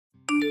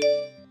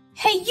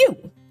Hey,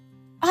 you!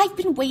 I've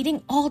been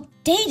waiting all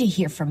day to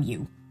hear from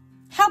you.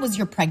 How was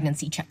your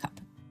pregnancy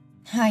checkup?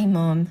 Hi,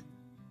 Mom.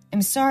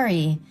 I'm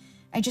sorry.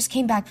 I just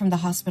came back from the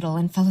hospital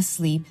and fell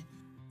asleep.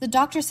 The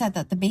doctor said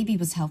that the baby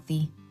was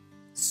healthy.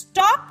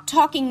 Stop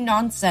talking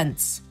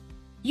nonsense.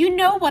 You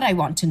know what I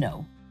want to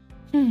know.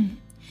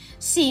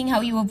 Seeing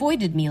how you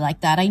avoided me like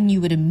that, I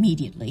knew it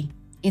immediately.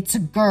 It's a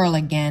girl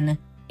again,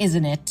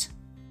 isn't it?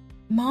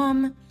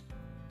 Mom,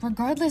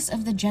 regardless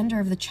of the gender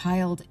of the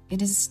child,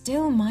 it is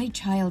still my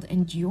child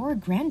and your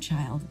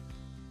grandchild.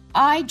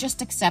 I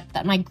just accept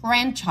that my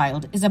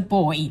grandchild is a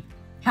boy.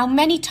 How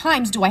many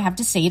times do I have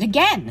to say it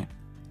again?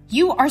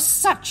 You are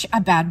such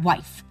a bad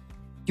wife.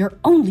 Your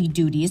only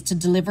duty is to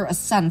deliver a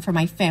son for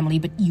my family,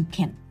 but you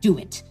can't do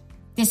it.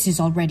 This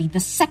is already the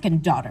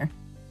second daughter.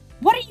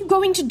 What are you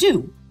going to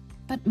do?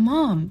 But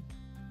Mom,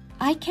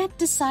 I can't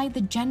decide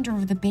the gender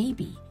of the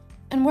baby.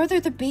 And whether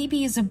the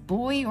baby is a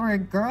boy or a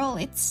girl,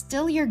 it's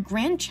still your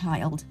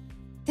grandchild.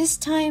 This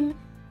time,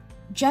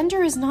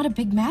 gender is not a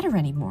big matter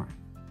anymore.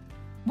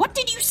 What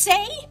did you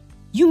say?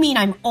 You mean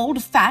I'm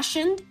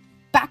old-fashioned,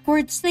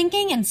 backwards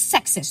thinking, and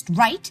sexist,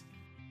 right?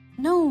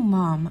 No,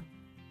 Mom.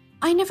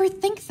 I never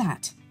think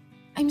that.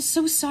 I'm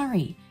so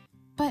sorry.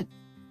 But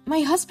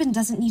my husband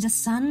doesn't need a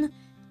son.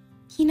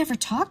 He never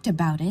talked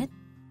about it.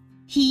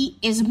 He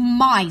is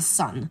my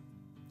son.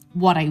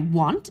 What I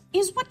want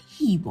is what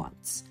he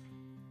wants.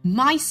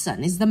 My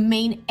son is the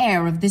main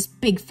heir of this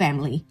big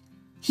family.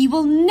 He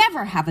will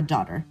never have a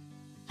daughter.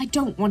 I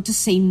don't want to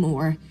say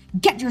more.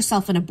 Get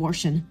yourself an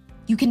abortion.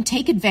 You can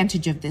take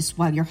advantage of this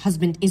while your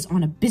husband is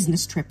on a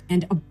business trip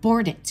and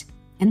abort it.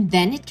 And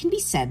then it can be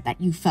said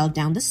that you fell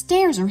down the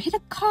stairs or hit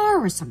a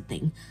car or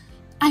something.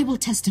 I will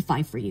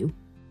testify for you.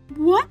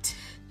 What?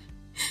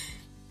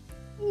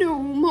 No,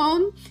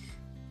 Mom.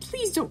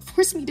 Please don't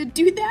force me to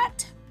do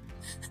that.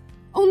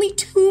 Only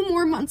 2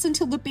 more months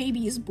until the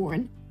baby is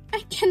born. I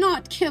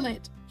cannot kill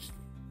it.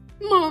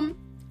 Mom,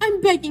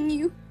 I'm begging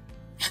you.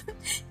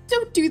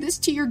 Don't do this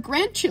to your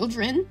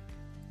grandchildren.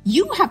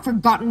 You have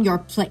forgotten your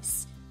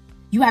place.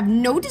 You have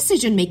no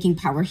decision-making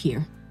power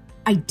here.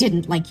 I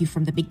didn't like you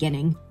from the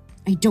beginning.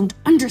 I don't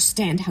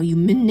understand how you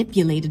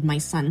manipulated my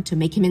son to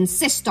make him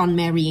insist on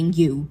marrying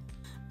you.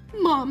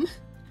 Mom,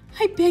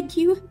 I beg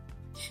you.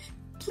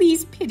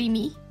 Please pity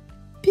me.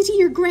 Pity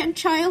your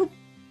grandchild.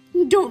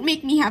 Don't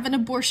make me have an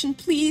abortion,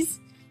 please.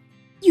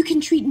 You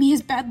can treat me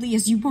as badly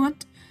as you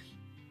want.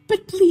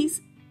 But please,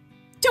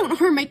 don't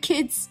harm my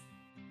kids.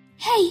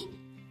 Hey,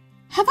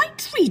 have I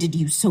treated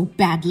you so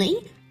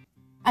badly?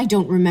 I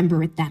don't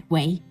remember it that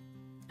way.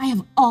 I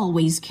have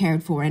always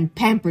cared for and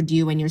pampered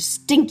you and your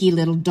stinky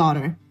little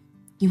daughter.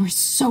 You are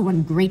so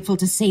ungrateful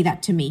to say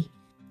that to me.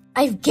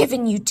 I've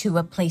given you two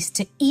a place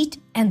to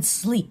eat and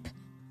sleep.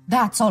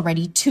 That's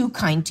already too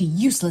kind to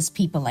useless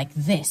people like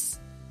this.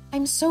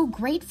 I'm so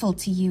grateful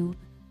to you,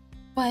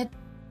 but...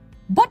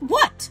 But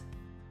what?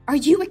 Are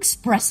you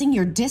expressing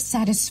your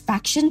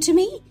dissatisfaction to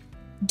me?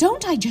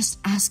 Don't I just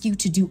ask you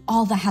to do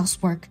all the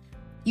housework?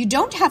 You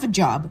don't have a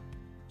job.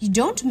 You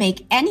don't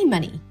make any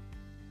money.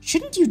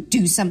 Shouldn't you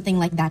do something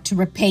like that to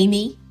repay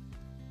me?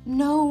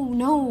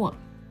 No.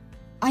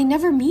 I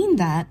never mean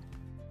that.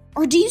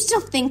 Or do you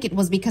still think it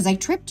was because I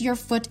tripped your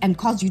foot and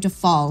caused you to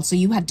fall, so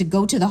you had to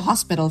go to the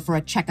hospital for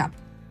a checkup?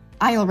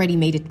 I already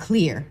made it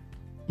clear.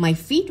 My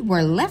feet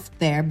were left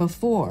there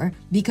before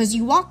because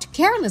you walked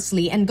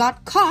carelessly and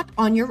got caught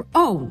on your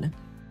own.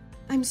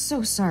 I'm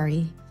so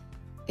sorry.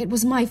 It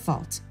was my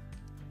fault.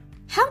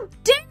 How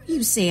dare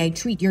you say I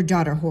treat your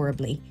daughter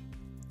horribly?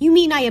 You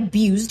mean I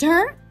abused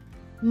her?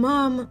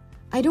 Mom,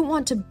 I don't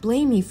want to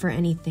blame you for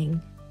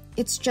anything.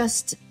 It's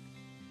just...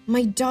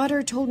 My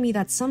daughter told me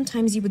that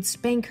sometimes you would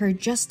spank her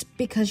just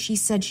because she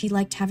said she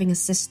liked having a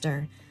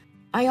sister.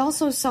 I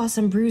also saw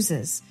some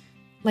bruises,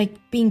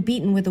 like being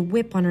beaten with a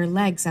whip on her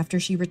legs after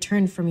she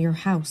returned from your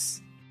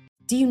house.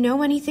 Do you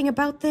know anything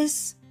about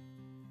this?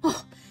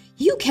 Oh,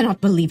 you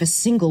cannot believe a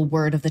single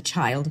word of the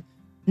child.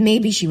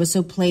 Maybe she was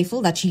so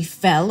playful that she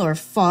fell or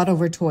fought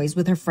over toys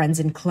with her friends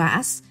in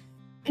class.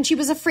 And she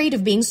was afraid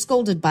of being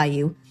scolded by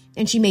you,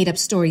 and she made up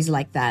stories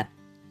like that.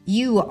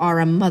 You are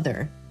a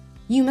mother.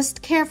 You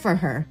must care for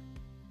her,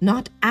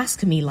 not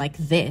ask me like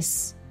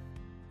this.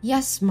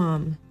 Yes,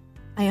 Mom.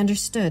 I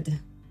understood.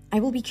 I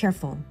will be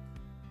careful.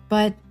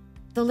 But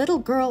the little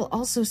girl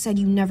also said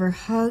you never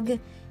hug,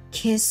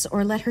 kiss,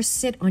 or let her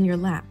sit on your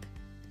lap.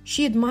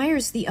 She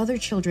admires the other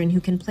children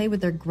who can play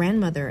with their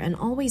grandmother and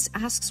always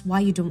asks why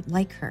you don't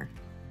like her.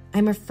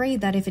 I'm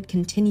afraid that if it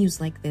continues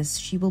like this,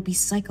 she will be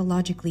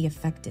psychologically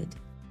affected.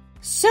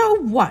 So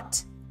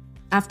what?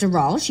 After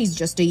all, she's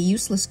just a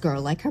useless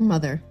girl like her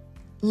mother.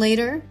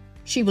 Later,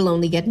 she will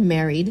only get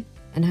married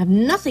and have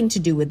nothing to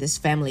do with this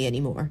family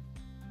anymore.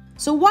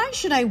 So why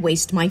should I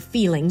waste my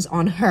feelings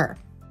on her?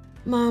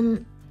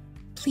 Mom,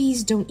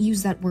 please don't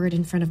use that word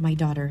in front of my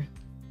daughter.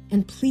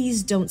 And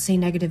please don't say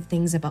negative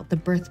things about the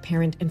birth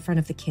parent in front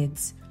of the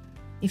kids.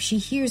 If she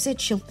hears it,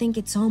 she'll think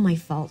it's all my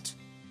fault.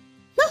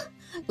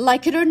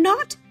 Like it or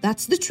not,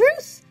 that's the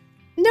truth.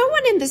 No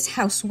one in this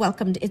house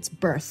welcomed its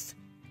birth.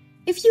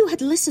 If you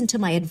had listened to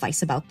my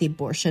advice about the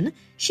abortion,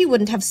 she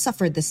wouldn't have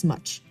suffered this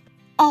much.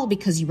 All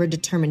because you were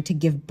determined to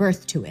give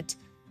birth to it.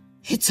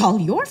 It's all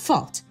your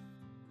fault.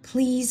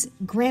 Please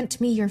grant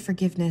me your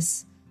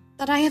forgiveness,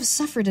 that I have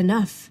suffered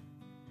enough.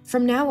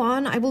 From now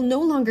on, I will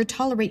no longer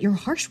tolerate your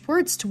harsh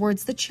words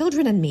towards the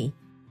children and me.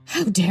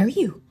 How dare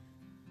you?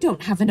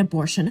 Don't have an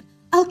abortion.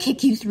 I'll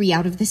kick you three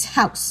out of this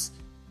house.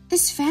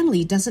 This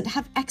family doesn't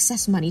have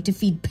excess money to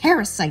feed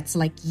parasites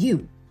like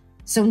you.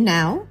 So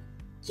now,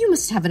 you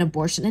must have an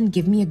abortion and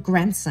give me a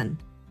grandson.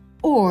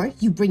 Or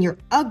you bring your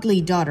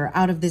ugly daughter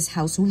out of this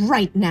house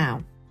right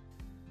now.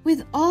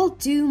 With all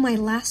due my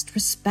last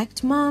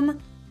respect, Mom,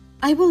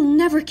 I will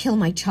never kill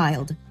my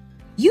child.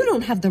 You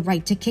don't have the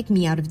right to kick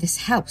me out of this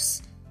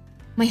house.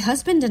 My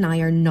husband and I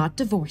are not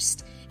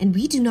divorced, and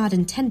we do not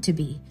intend to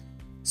be.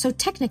 So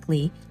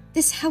technically,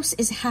 this house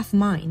is half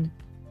mine,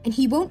 and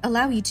he won't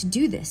allow you to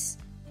do this.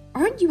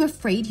 Aren't you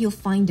afraid he'll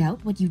find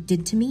out what you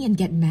did to me and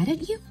get mad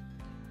at you?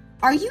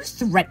 Are you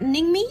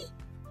threatening me?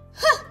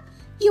 Huh!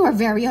 You are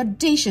very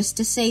audacious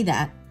to say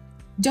that.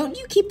 Don't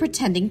you keep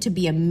pretending to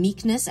be a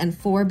meekness and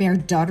forbear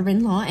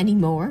daughter-in-law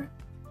anymore?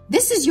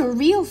 This is your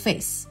real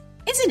face,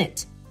 isn't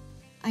it?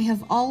 I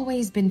have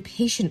always been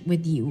patient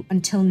with you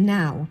until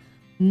now,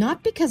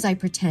 not because I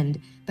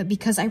pretend, but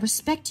because I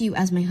respect you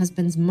as my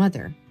husband's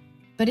mother.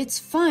 But it's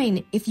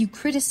fine if you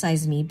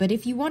criticize me, but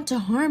if you want to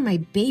harm my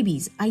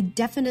babies, I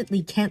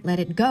definitely can't let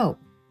it go.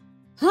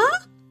 Huh?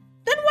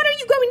 Then what are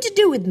you going to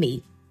do with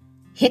me?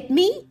 Hit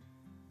me?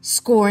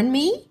 Scorn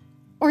me?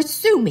 Or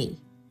sue me?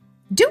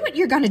 Do what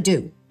you're gonna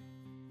do.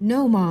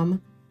 No,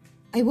 Mom.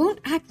 I won't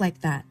act like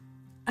that.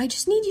 I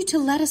just need you to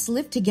let us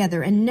live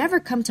together and never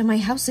come to my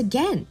house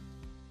again.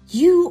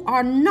 You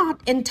are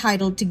not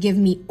entitled to give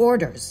me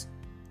orders.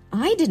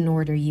 I didn't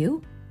order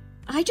you.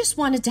 I just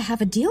wanted to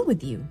have a deal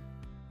with you.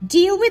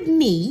 Deal with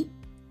me?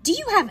 Do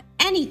you have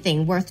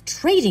anything worth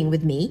trading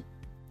with me?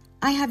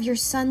 I have your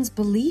son's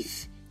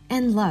belief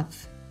and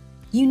love.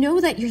 You know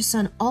that your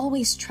son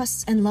always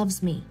trusts and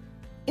loves me.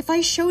 If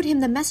I showed him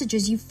the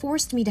messages you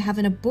forced me to have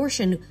an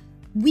abortion,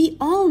 we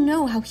all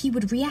know how he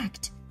would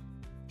react.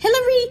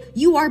 Hillary,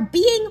 you are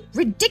being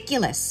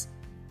ridiculous.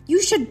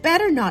 You should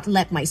better not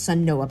let my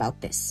son know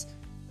about this.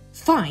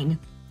 Fine.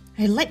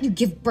 I let you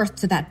give birth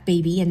to that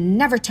baby and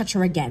never touch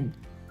her again.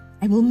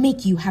 I will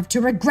make you have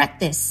to regret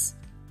this.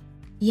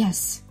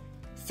 Yes.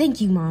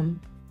 Thank you,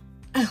 Mom.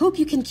 I hope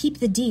you can keep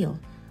the deal.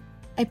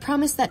 I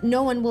promise that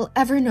no one will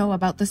ever know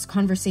about this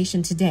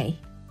conversation today.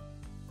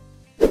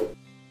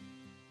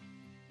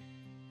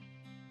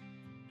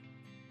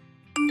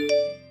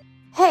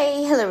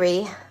 Hey,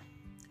 Hillary.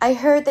 I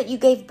heard that you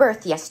gave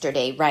birth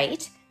yesterday,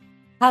 right?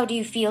 How do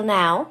you feel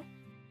now?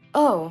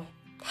 Oh,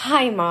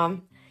 hi,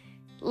 Mom.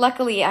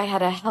 Luckily, I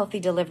had a healthy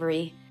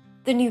delivery.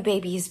 The new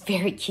baby is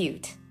very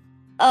cute.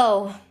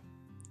 Oh,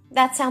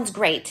 that sounds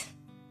great.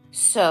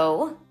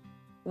 So,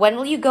 when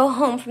will you go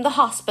home from the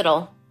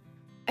hospital?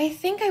 I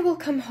think I will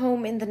come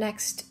home in the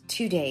next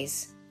 2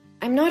 days.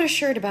 I'm not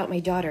assured about my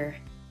daughter.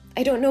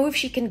 I don't know if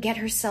she can get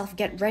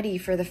ready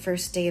for the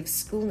first day of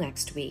school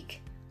next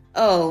week.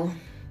 Oh,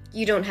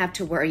 you don't have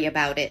to worry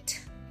about it.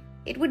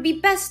 It would be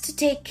best to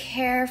take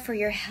care for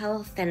your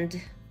health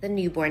and the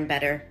newborn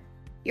better.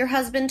 Your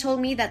husband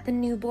told me that the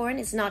newborn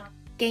is not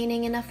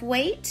gaining enough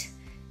weight,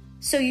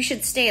 so you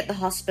should stay at the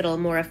hospital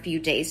a few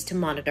days to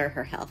monitor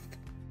her health.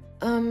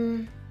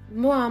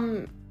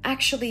 Mom,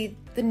 actually,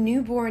 the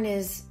newborn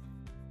is...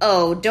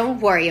 Oh,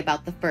 don't worry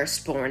about the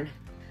firstborn.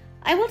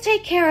 I will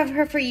take care of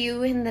her for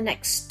you in the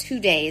next 2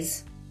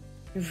 days.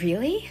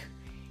 Really?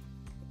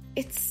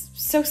 It's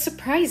so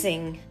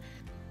surprising.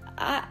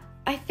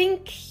 I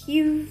think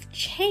you've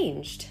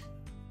changed.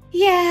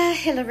 Yeah,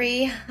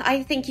 Hillary,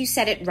 I think you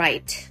said it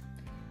right.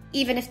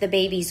 Even if the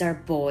babies are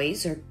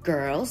boys or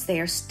girls, they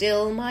are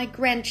still my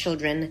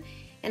grandchildren,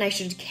 and I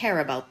should care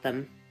about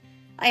them.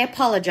 I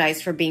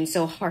apologize for being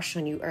so harsh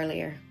on you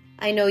earlier.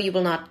 I know you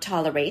will not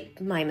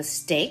tolerate my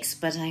mistakes,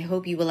 but I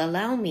hope you will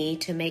allow me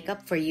to make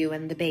up for you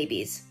and the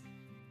babies.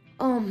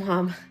 Oh,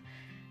 Mom,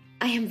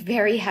 I am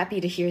very happy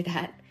to hear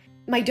that.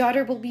 My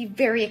daughter will be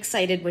very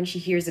excited when she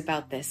hears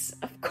about this.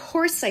 Of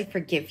course I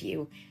forgive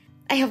you.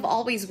 I have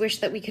always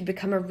wished that we could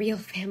become a real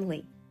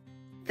family.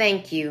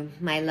 Thank you,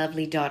 my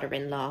lovely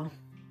daughter-in-law.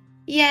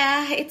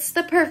 Yeah, it's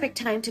the perfect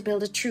time to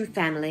build a true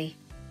family.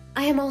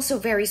 I am also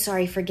very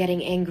sorry for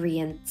getting angry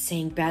and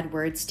saying bad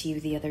words to you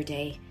the other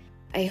day.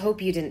 I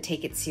hope you didn't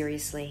take it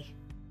seriously.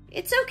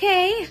 It's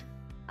okay.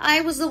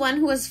 I was the one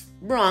who was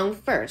wrong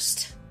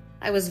first.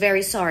 I was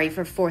very sorry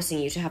for forcing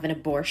you to have an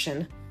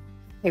abortion.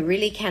 I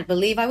really can't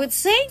believe I would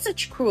say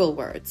such cruel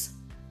words.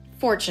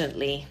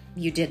 Fortunately,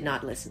 you did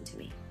not listen to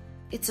me.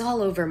 It's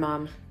all over,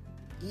 Mom.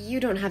 You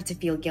don't have to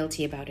feel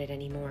guilty about it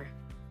anymore.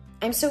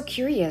 I'm so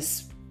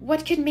curious.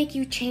 What could make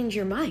you change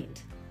your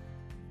mind?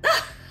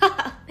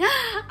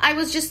 I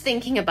was just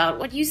thinking about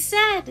what you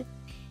said.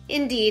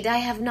 Indeed, I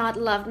have not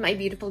loved my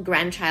beautiful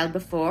grandchild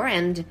before,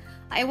 and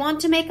I want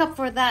to make up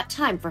for that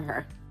time for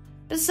her.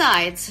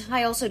 Besides,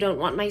 I also don't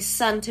want my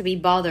son to be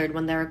bothered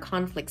when there are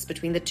conflicts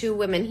between the two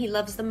women he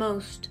loves the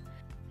most.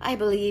 I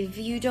believe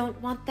you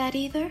don't want that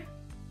either?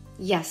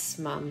 Yes,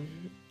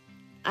 Mom.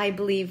 I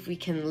believe we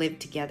can live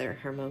together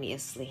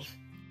harmoniously.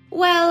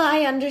 Well,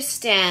 I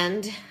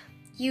understand.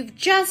 You've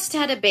just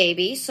had a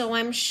baby, so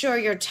I'm sure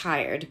you're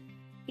tired.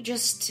 You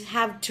just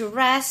have to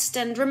rest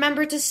and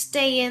remember to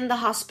stay in the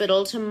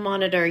hospital to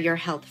monitor your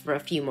health for a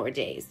few more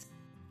days.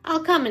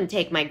 I'll come and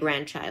take my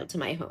grandchild to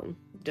my home.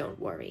 Don't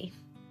worry.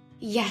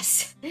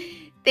 Yes.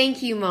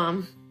 Thank you,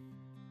 Mom.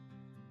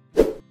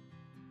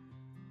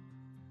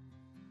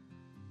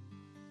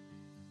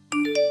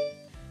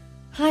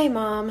 Hi,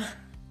 Mom.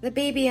 The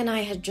baby and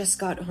I had just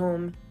got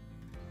home.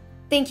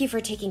 Thank you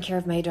for taking care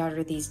of my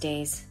daughter these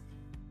days.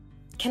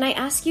 Can I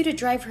ask you to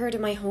drive her to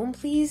my home,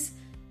 please?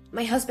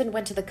 My husband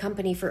went to the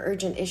company for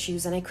urgent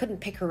issues and I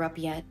couldn't pick her up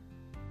yet.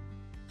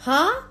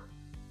 Huh?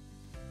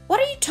 What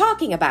are you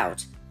talking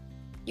about?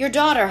 Your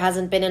daughter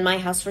hasn't been in my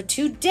house for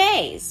 2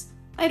 days.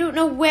 I don't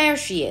know where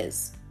she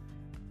is.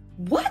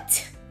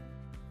 What?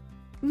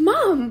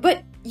 Mom,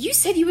 but you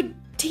said you would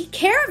take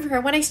care of her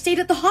when I stayed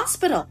at the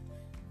hospital.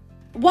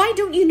 Why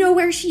don't you know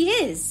where she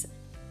is?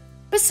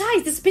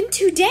 Besides, it's been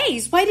 2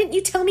 days. Why didn't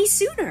you tell me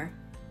sooner?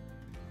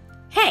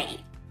 Hey,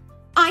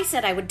 I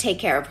said I would take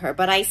care of her,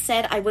 but I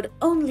said I would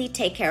only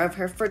take care of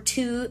her for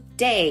 2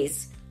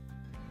 days.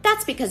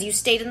 That's because you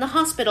stayed in the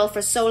hospital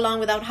for so long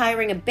without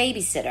hiring a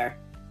babysitter.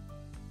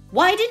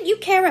 Why didn't you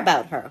care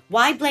about her?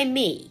 Why blame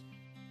me?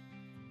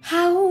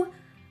 How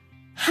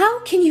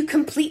can you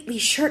completely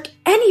shirk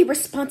any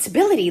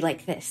responsibility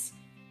like this?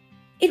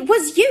 It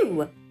was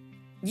you.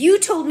 You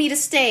told me to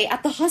stay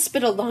at the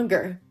hospital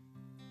longer.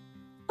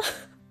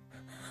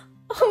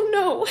 Oh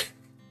no,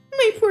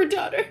 my poor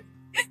daughter.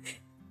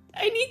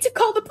 I need to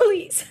call the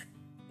police.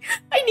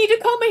 I need to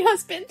call my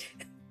husband.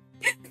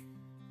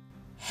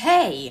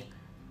 Hey,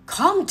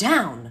 calm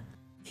down.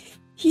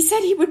 He said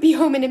he would be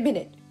home in a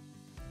minute.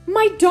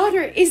 My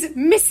daughter is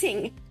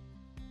missing.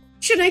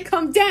 Should I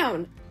calm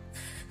down?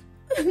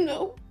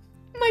 No,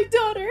 my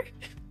daughter.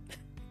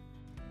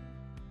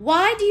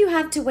 Why do you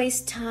have to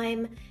waste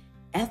time,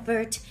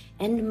 effort,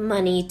 and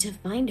money to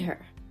find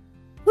her?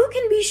 Who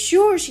can be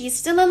sure she is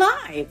still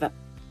alive?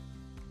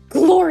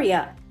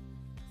 Gloria,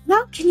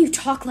 how can you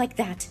talk like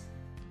that?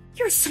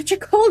 You're such a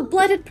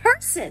cold-blooded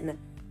person.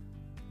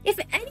 If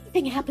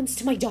anything happens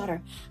to my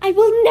daughter, I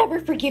will never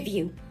forgive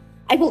you.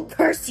 I will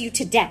curse you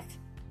to death.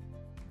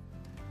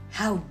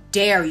 How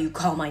dare you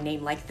call my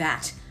name like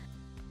that?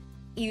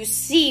 You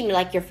seem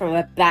like you're from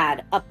a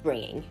bad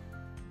upbringing.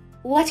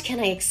 What can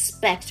I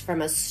expect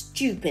from a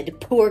stupid,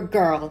 poor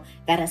girl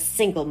that a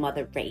single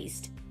mother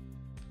raised?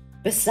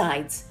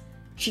 Besides,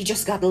 she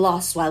just got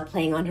lost while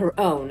playing on her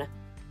own.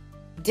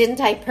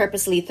 Didn't I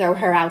purposely throw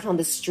her out on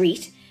the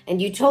street,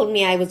 and you told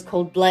me I was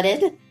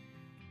cold-blooded?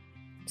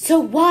 So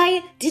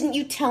why didn't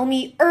you tell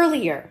me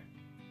earlier?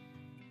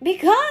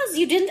 Because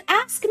you didn't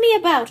ask me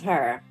about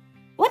her.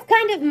 What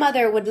kind of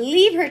mother would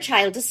leave her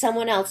child to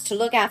someone else to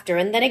look after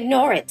and then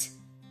ignore it?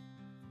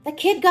 The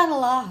kid got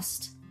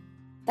lost.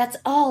 That's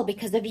all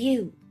because of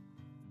you.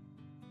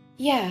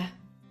 Yeah,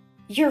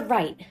 you're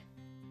right.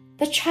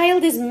 The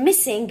child is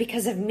missing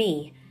because of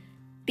me.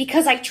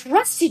 Because I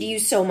trusted you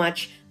so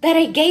much that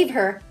I gave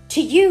her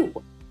to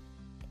you.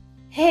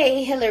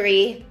 Hey,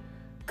 Hillary,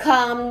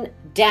 calm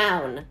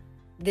down.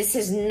 This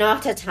is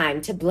not a time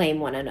to blame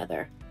one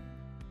another.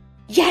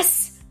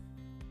 Yes,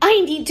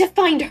 I need to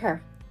find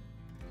her.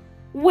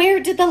 Where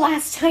did the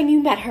last time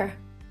you met her?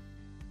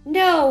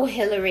 No,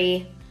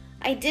 Hillary,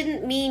 I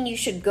didn't mean you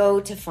should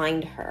go to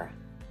find her.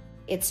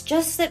 It's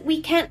just that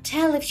we can't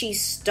tell if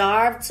she's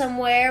starved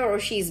somewhere or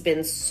she's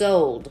been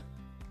sold.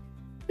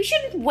 We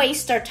shouldn't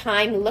waste our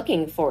time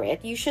looking for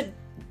it. You should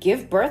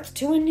give birth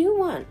to a new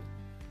one.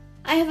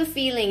 I have a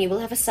feeling you will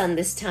have a son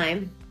this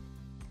time.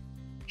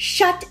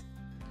 Shut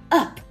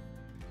up!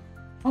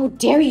 How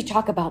dare you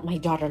talk about my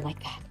daughter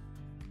like that?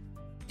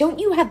 Don't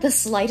you have the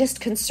slightest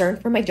concern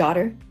for my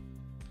daughter?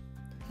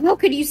 How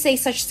could you say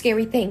such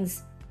scary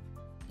things?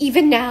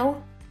 Even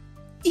now?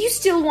 Do you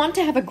still want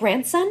to have a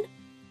grandson?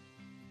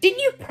 Didn't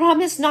you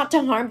promise not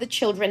to harm the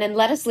children and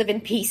let us live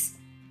in peace?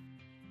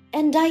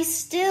 And I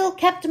still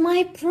kept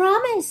my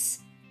promise.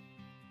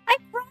 I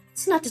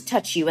promised not to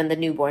touch you and the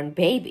newborn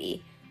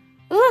baby.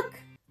 Look,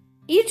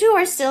 you two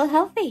are still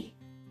healthy.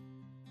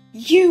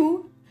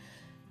 You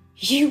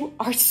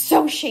are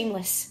so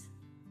shameless.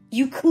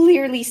 You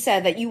clearly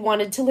said that you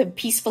wanted to live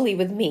peacefully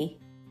with me,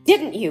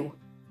 didn't you?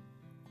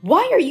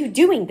 Why are you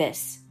doing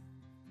this?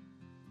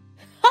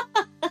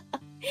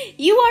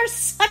 You are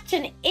such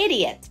an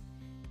idiot.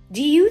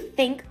 Do you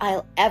think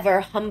I'll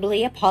ever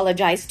humbly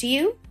apologize to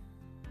you?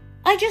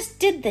 I just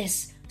did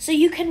this so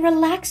you can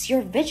relax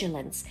your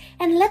vigilance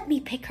and let me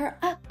pick her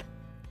up.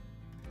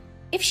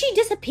 If she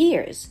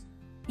disappears,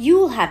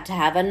 you'll have to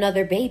have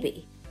another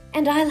baby,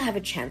 and I'll have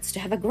a chance to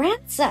have a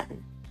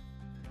grandson.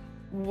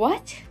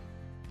 What?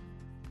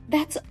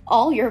 That's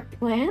all your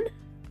plan?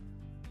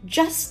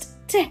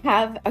 Just to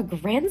have a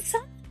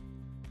grandson?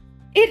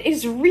 It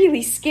is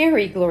really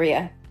scary,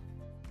 Gloria.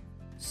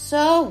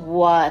 So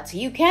what?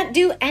 You can't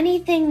do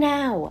anything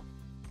now.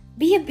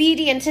 Be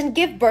obedient and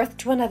give birth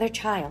to another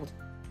child.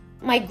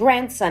 My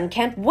grandson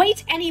can't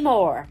wait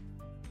anymore.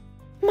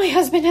 My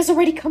husband has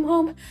already come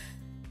home.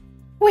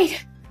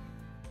 Wait.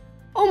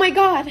 Oh my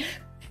God.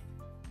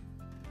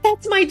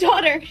 That's my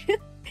daughter.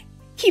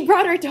 He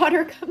brought our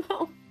daughter come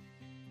home.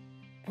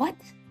 What?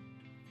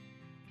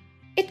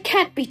 It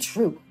can't be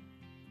true.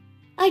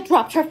 I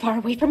dropped her far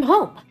away from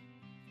home.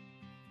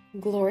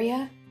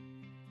 Gloria,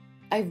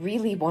 I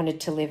really wanted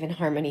to live in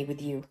harmony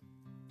with you.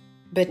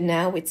 But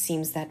now it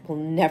seems that will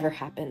never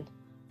happen.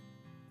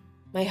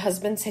 My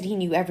husband said he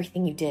knew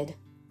everything you did.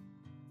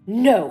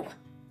 No!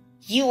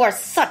 You are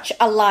such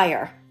a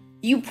liar!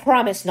 You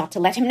promised not to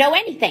let him know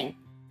anything!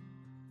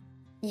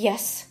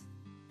 Yes,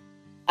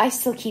 I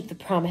still keep the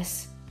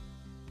promise.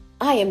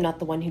 I am not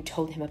the one who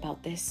told him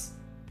about this.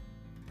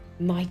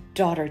 My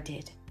daughter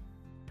did.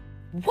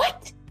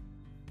 What?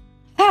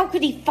 How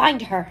could he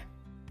find her?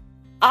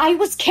 I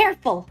was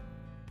careful.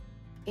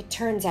 It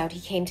turns out he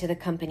came to the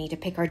company to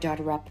pick our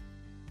daughter up.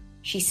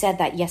 She said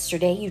that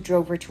yesterday you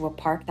drove her to a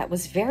park that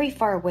was very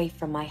far away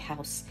from my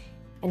house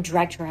and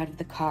dragged her out of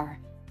the car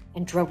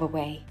and drove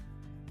away.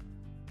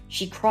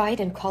 She cried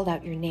and called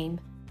out your name,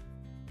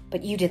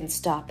 but you didn't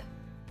stop.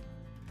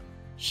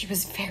 She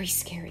was very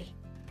scary.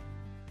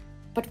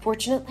 But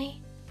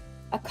fortunately,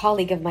 a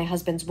colleague of my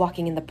husband's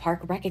walking in the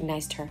park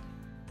recognized her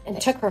and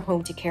took her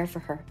home to care for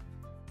her.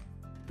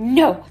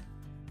 No!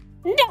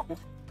 No!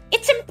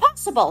 It's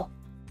impossible!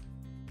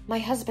 My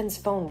husband's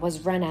phone was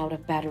run out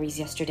of batteries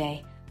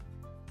yesterday,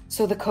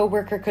 so the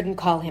coworker couldn't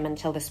call him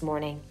until this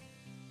morning.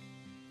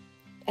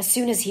 As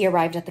soon as he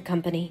arrived at the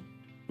company,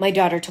 my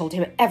daughter told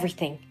him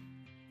everything.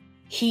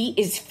 He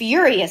is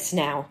furious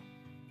now.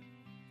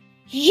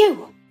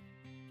 You!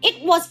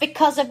 It was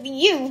because of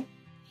you!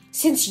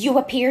 Since you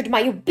appeared,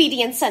 my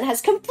obedient son has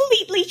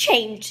completely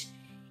changed.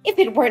 If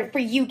it weren't for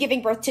you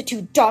giving birth to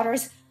 2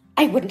 daughters,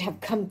 I wouldn't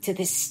have come to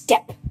this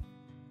step.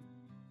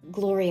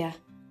 Gloria,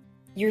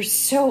 you're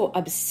so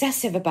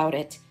obsessive about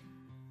it.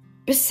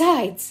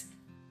 Besides,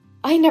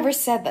 I never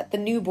said that the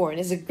newborn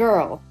is a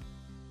girl.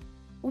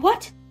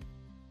 What?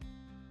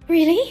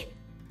 Really?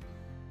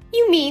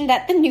 You mean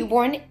that the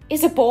newborn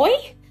is a boy?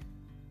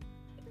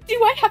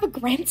 Do I have a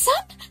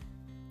grandson?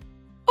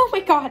 Oh my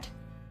God.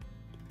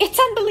 It's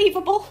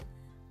unbelievable.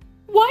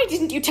 Why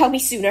didn't you tell me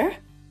sooner?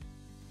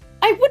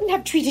 I wouldn't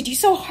have treated you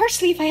so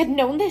harshly if I had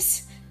known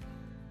this.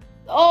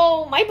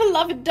 Oh, my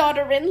beloved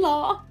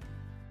daughter-in-law.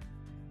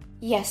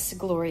 Yes,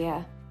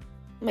 Gloria,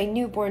 my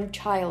newborn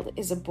child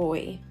is a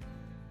boy,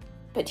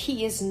 but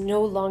he is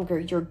no longer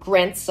your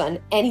grandson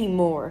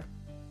anymore.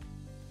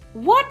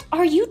 What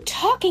are you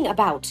talking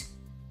about?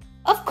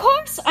 Of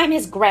course I'm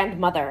his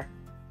grandmother.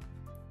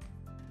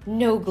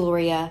 No,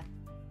 Gloria.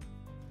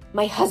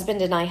 My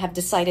husband and I have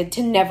decided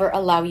to never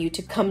allow you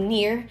to come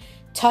near,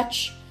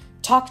 touch,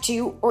 talk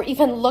to, or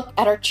even look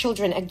at our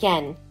children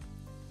again.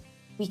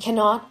 We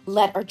cannot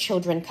let our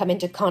children come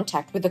into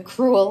contact with a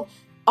cruel,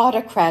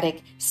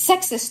 autocratic,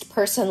 sexist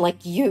person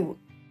like you.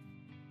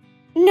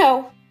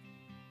 No.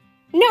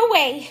 No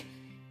way!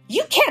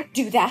 You can't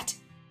do that!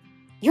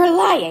 You're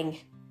lying!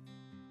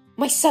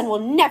 My son will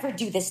never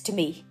do this to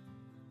me.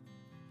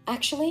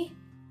 Actually,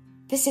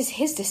 this is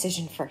his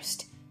decision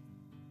first.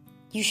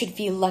 You should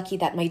feel lucky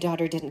that my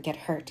daughter didn't get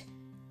hurt.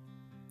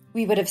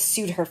 We would have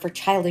sued her for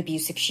child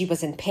abuse if she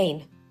was in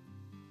pain.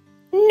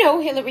 No,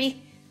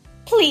 Hillary.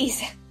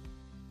 Please.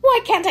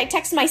 Why can't I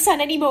text my son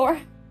anymore?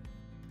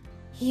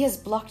 He has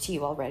blocked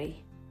you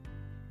already.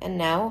 And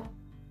now,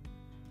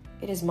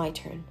 it is my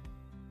turn.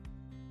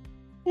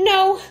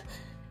 No.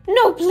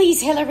 No,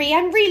 please, Hillary.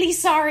 I'm really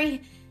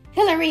sorry.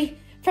 Hillary,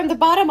 from the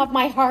bottom of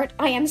my heart,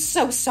 I am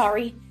so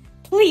sorry.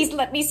 Please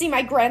let me see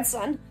my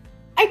grandson.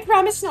 I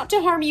promise not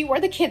to harm you or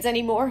the kids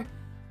anymore.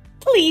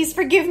 Please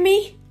forgive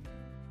me.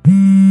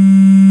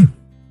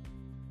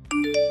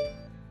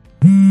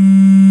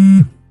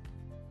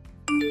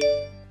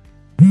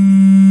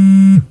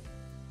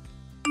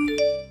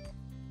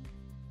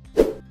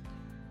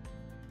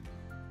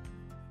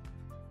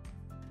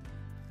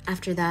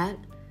 After that,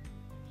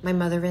 my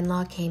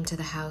mother-in-law came to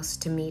the house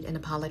to meet and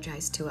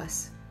apologize to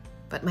us,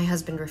 but my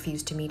husband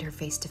refused to meet her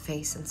face to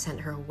face and sent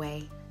her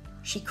away.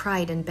 She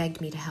cried and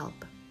begged me to help,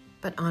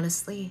 but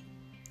honestly,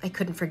 I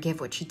couldn't forgive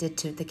what she did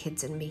to the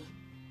kids and me.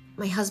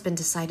 My husband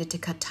decided to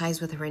cut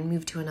ties with her and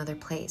move to another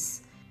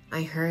place.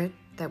 I heard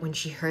that when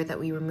she heard that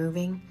we were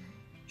moving,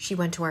 she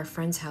went to our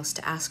friend's house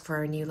to ask for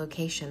our new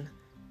location,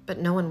 but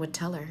no one would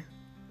tell her.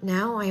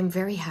 Now I am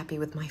very happy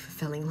with my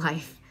fulfilling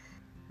life.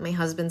 My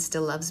husband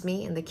still loves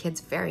me and the kids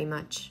very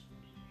much.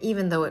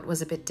 Even though it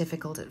was a bit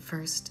difficult at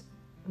first,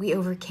 we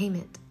overcame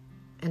it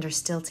and are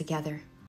still together.